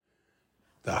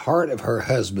The heart of her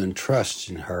husband trusts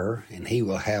in her, and he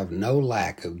will have no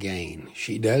lack of gain.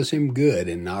 She does him good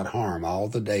and not harm all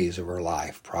the days of her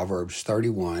life. Proverbs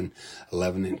 31:11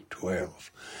 and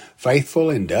 12.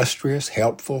 Faithful, industrious,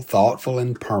 helpful, thoughtful,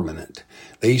 and permanent.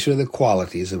 These are the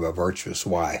qualities of a virtuous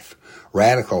wife.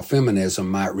 Radical feminism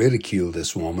might ridicule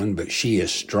this woman, but she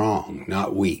is strong,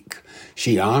 not weak.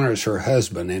 She honors her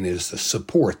husband and is the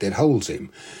support that holds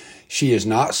him. She is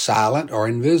not silent or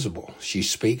invisible. She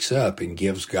speaks up and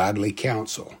gives godly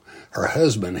counsel. Her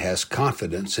husband has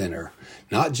confidence in her,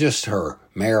 not just her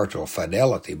marital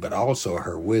fidelity, but also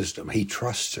her wisdom. He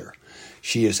trusts her.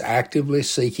 She is actively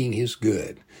seeking his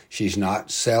good. She's not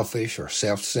selfish or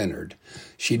self-centered.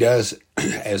 She does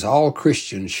as all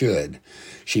Christians should.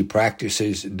 She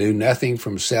practices do nothing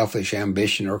from selfish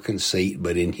ambition or conceit,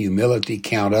 but in humility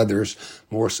count others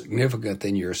more significant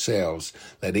than yourselves.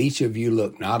 Let each of you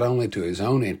look not only to his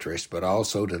own interest, but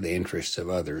also to the interests of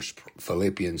others.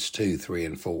 Philippians 2:3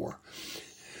 and 4.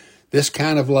 This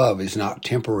kind of love is not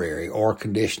temporary or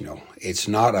conditional. It's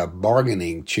not a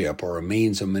bargaining chip or a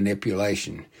means of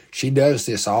manipulation. She does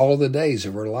this all the days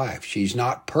of her life. She's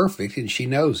not perfect, and she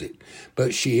knows it,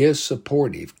 but she is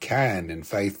supportive, kind, and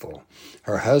faithful.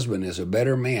 Her husband is a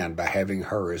better man by having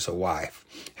her as a wife.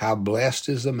 How blessed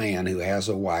is the man who has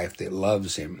a wife that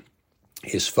loves him,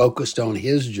 is focused on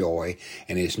his joy,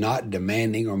 and is not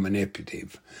demanding or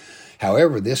manipulative.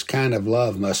 However, this kind of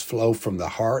love must flow from the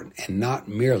heart and not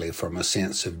merely from a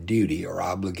sense of duty or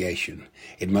obligation.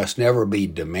 It must never be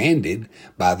demanded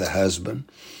by the husband,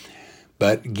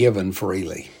 but given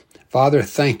freely. Father,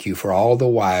 thank you for all the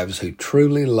wives who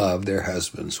truly love their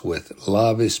husbands with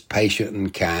love is patient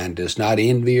and kind, does not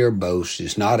envy or boast,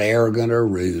 is not arrogant or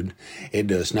rude. It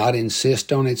does not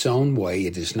insist on its own way.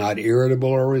 It is not irritable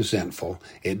or resentful.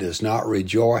 It does not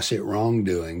rejoice at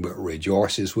wrongdoing, but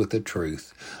rejoices with the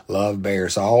truth. Love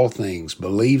bears all things,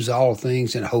 believes all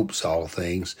things, and hopes all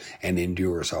things, and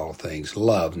endures all things.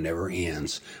 Love never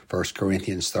ends. 1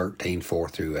 Corinthians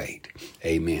 13:4-8.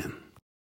 Amen.